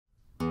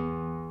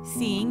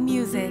Seeing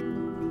music.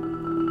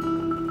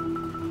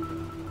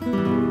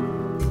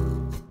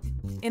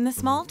 In the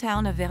small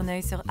town of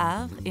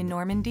Verneuil-sur-Avre in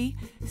Normandy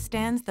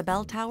stands the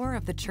bell tower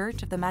of the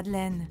Church of the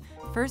Madeleine,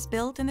 first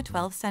built in the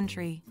 12th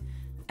century.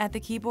 At the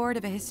keyboard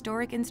of a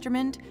historic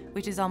instrument,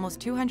 which is almost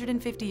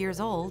 250 years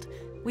old,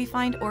 we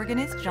find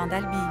organist Jean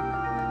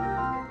d'Albi.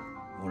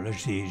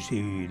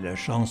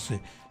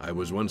 I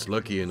was once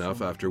lucky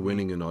enough, after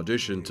winning an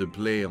audition, to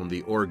play on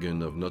the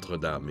organ of Notre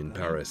Dame in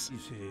Paris.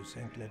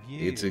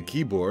 It's a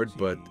keyboard,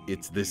 but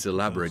it's this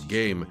elaborate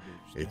game.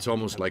 It's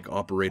almost like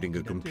operating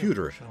a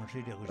computer,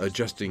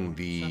 adjusting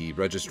the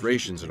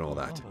registrations and all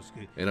that.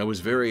 And I was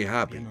very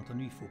happy.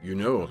 You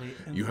know,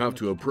 you have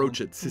to approach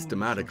it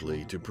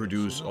systematically to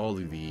produce all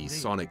of the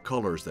sonic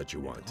colors that you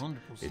want.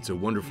 It's a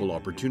wonderful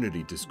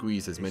opportunity to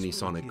squeeze as many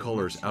sonic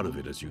colors out of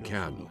it as you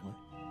can.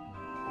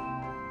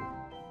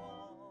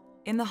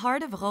 In the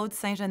heart of Rhodes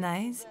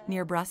Saint-Genèse,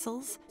 near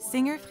Brussels,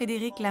 singer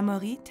Frédéric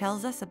Lamory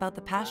tells us about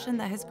the passion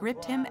that has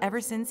gripped him ever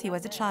since he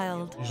was a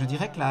child.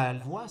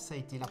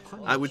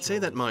 I would say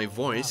that my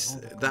voice,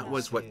 that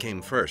was what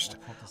came first.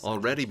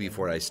 Already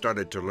before I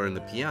started to learn the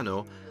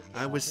piano,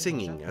 I was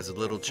singing as a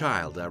little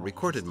child. I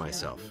recorded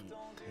myself.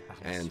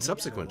 And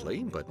subsequently,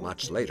 but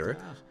much later,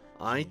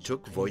 I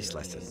took voice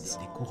lessons.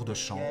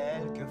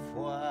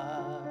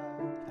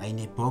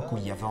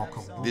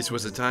 This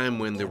was a time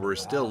when there were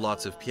still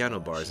lots of piano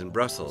bars in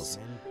Brussels.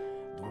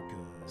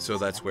 So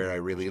that's where I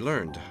really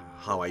learned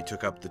how I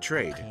took up the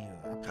trade,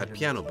 at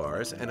piano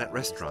bars and at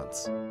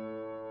restaurants.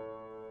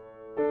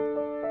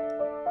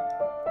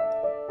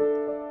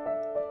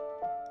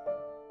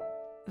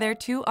 They're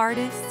two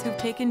artists who've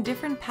taken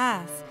different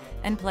paths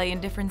and play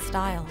in different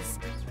styles,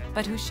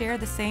 but who share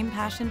the same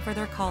passion for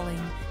their calling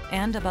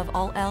and, above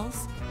all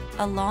else,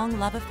 a long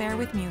love affair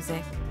with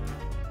music.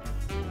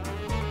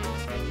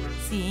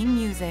 Seeing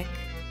music.